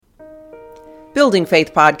Building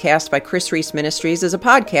Faith Podcast by Chris Reese Ministries is a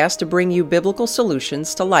podcast to bring you biblical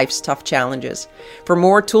solutions to life's tough challenges. For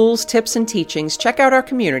more tools, tips, and teachings, check out our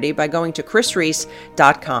community by going to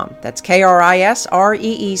chrisreese.com. That's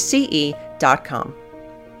KRISREECE.com.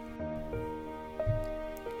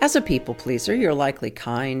 As a people pleaser, you're likely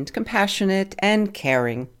kind, compassionate, and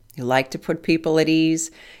caring. You like to put people at ease.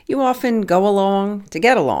 You often go along to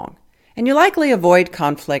get along. And you likely avoid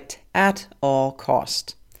conflict at all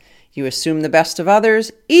cost. You assume the best of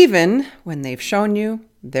others, even when they've shown you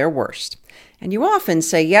their worst. And you often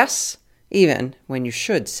say yes, even when you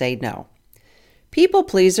should say no. People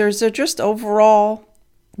pleasers are just overall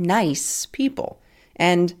nice people.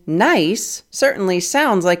 And nice certainly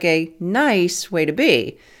sounds like a nice way to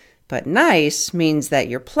be. But nice means that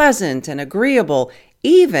you're pleasant and agreeable,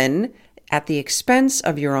 even at the expense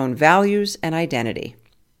of your own values and identity.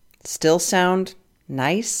 Still sound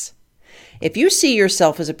nice? If you see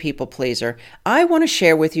yourself as a people pleaser, I want to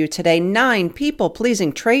share with you today 9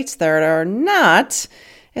 people-pleasing traits that are not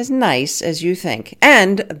as nice as you think,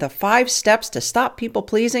 and the 5 steps to stop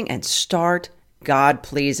people-pleasing and start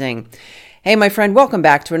God-pleasing. Hey, my friend, welcome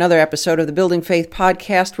back to another episode of the Building Faith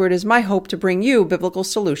Podcast, where it is my hope to bring you biblical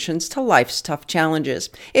solutions to life's tough challenges.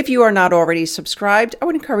 If you are not already subscribed, I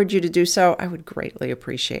would encourage you to do so. I would greatly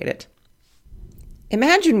appreciate it.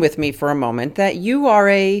 Imagine with me for a moment that you are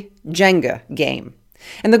a Jenga game.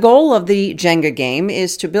 And the goal of the Jenga game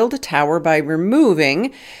is to build a tower by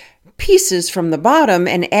removing pieces from the bottom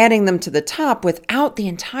and adding them to the top without the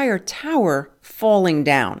entire tower falling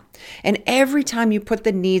down. And every time you put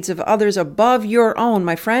the needs of others above your own,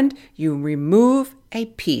 my friend, you remove a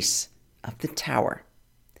piece of the tower.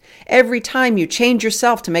 Every time you change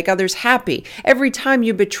yourself to make others happy, every time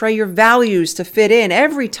you betray your values to fit in,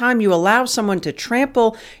 every time you allow someone to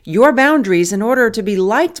trample your boundaries in order to be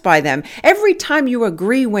liked by them, every time you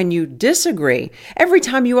agree when you disagree, every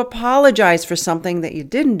time you apologize for something that you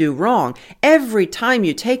didn't do wrong, every time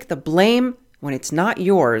you take the blame when it's not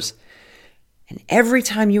yours, and every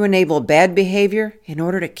time you enable bad behavior in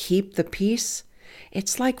order to keep the peace,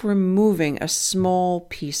 it's like removing a small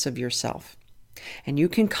piece of yourself. And you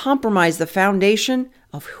can compromise the foundation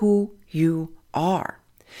of who you are.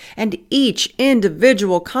 And each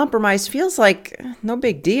individual compromise feels like no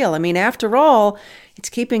big deal. I mean, after all, it's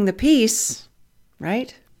keeping the peace,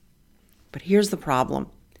 right? But here's the problem.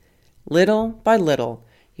 Little by little,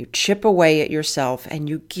 you chip away at yourself and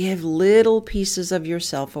you give little pieces of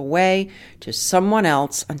yourself away to someone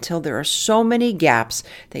else until there are so many gaps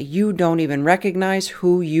that you don't even recognize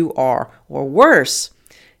who you are. Or worse,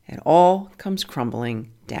 it all comes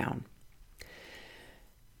crumbling down.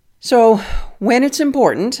 So when it's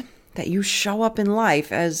important that you show up in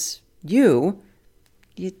life as you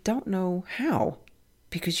don't know how,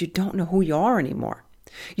 because you don't know who you are anymore.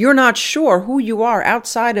 You're not sure who you are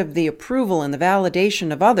outside of the approval and the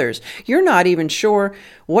validation of others. You're not even sure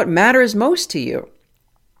what matters most to you,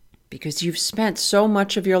 because you've spent so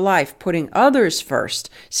much of your life putting others first,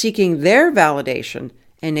 seeking their validation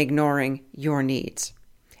and ignoring your needs.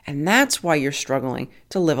 And that's why you're struggling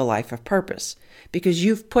to live a life of purpose, because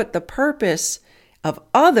you've put the purpose of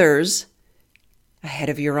others ahead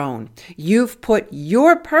of your own. You've put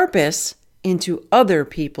your purpose into other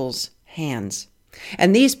people's hands.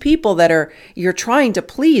 And these people that you're trying to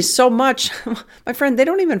please so much, my friend, they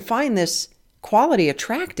don't even find this quality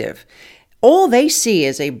attractive. All they see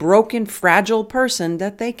is a broken, fragile person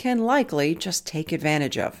that they can likely just take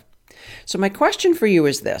advantage of. So my question for you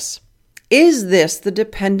is this. Is this the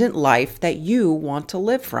dependent life that you want to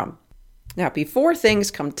live from? Now, before things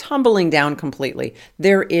come tumbling down completely,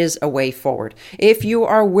 there is a way forward. If you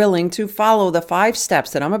are willing to follow the 5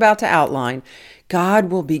 steps that I'm about to outline, God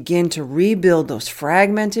will begin to rebuild those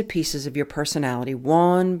fragmented pieces of your personality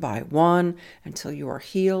one by one until you are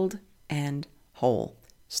healed and whole.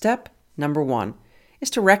 Step number 1 is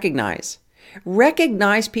to recognize.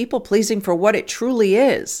 Recognize people-pleasing for what it truly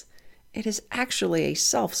is. It is actually a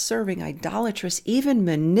self-serving, idolatrous, even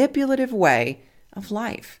manipulative way of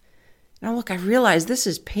life. Now look, I realize this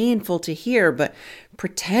is painful to hear, but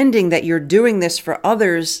pretending that you're doing this for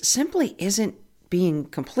others simply isn't being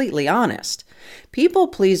completely honest. People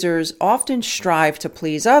pleasers often strive to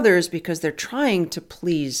please others because they're trying to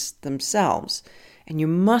please themselves. And you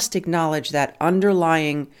must acknowledge that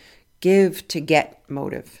underlying give to get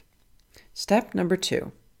motive. Step number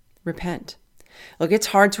 2, repent. Look, it's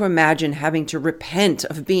hard to imagine having to repent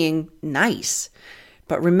of being nice.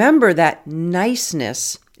 But remember that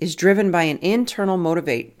niceness is driven by an internal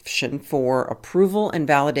motivation for approval and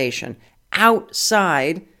validation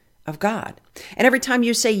outside of God. And every time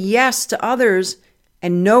you say yes to others,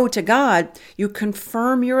 And no to God, you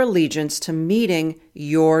confirm your allegiance to meeting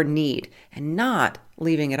your need and not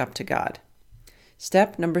leaving it up to God.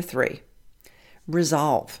 Step number 3,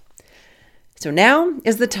 resolve. So now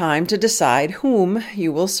is the time to decide whom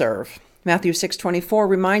you will serve. Matthew 6:24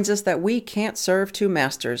 reminds us that we can't serve two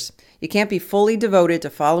masters. You can't be fully devoted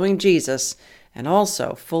to following Jesus and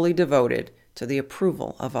also fully devoted to the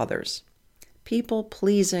approval of others.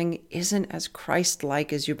 People-pleasing isn't as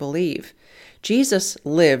Christ-like as you believe. Jesus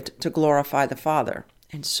lived to glorify the Father,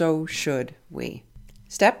 and so should we.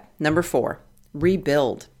 Step number 4,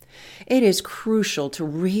 rebuild. It is crucial to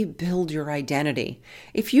rebuild your identity.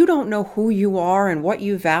 If you don't know who you are and what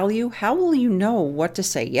you value, how will you know what to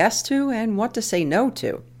say yes to and what to say no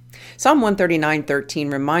to? Psalm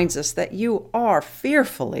 139:13 reminds us that you are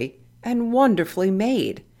fearfully and wonderfully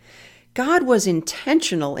made. God was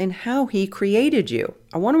intentional in how He created you.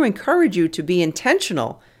 I want to encourage you to be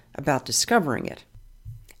intentional about discovering it.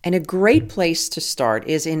 And a great place to start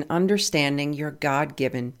is in understanding your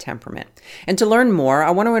God-given temperament. And to learn more, I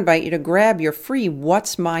want to invite you to grab your free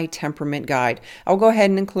What's My Temperament guide. I'll go ahead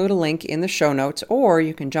and include a link in the show notes, or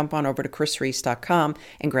you can jump on over to chrisreese.com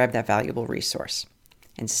and grab that valuable resource.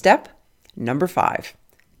 And step number 5,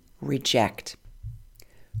 reject.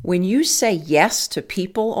 When you say yes to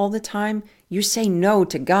people all the time, you say no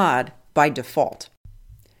to God by default.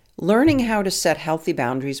 Learning how to set healthy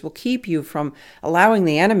boundaries will keep you from allowing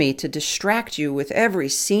the enemy to distract you with every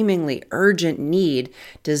seemingly urgent need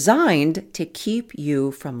designed to keep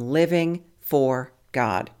you from living for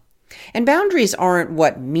God. And boundaries aren't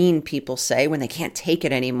what mean people say when they can't take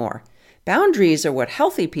it anymore. Boundaries are what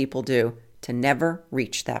healthy people do to never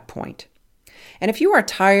reach that point. And if you are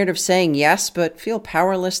tired of saying yes but feel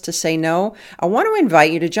powerless to say no, I want to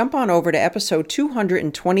invite you to jump on over to episode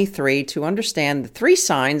 223 to understand the 3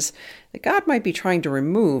 signs that God might be trying to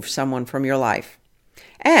remove someone from your life.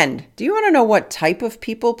 And do you want to know what type of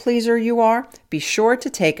people pleaser you are? Be sure to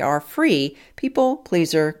take our free people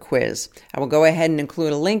pleaser quiz. I will go ahead and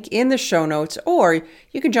include a link in the show notes, or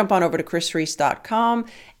you can jump on over to chrisreese.com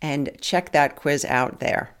and check that quiz out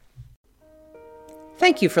there.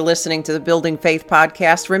 Thank you for listening to the Building Faith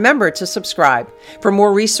podcast. Remember to subscribe. For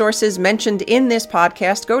more resources mentioned in this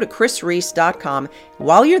podcast, go to chrisreese.com.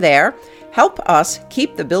 While you're there, help us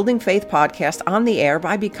keep the Building Faith podcast on the air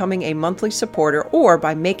by becoming a monthly supporter or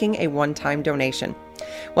by making a one-time donation.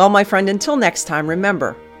 Well, my friend, until next time,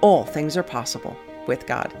 remember, all things are possible with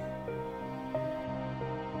God.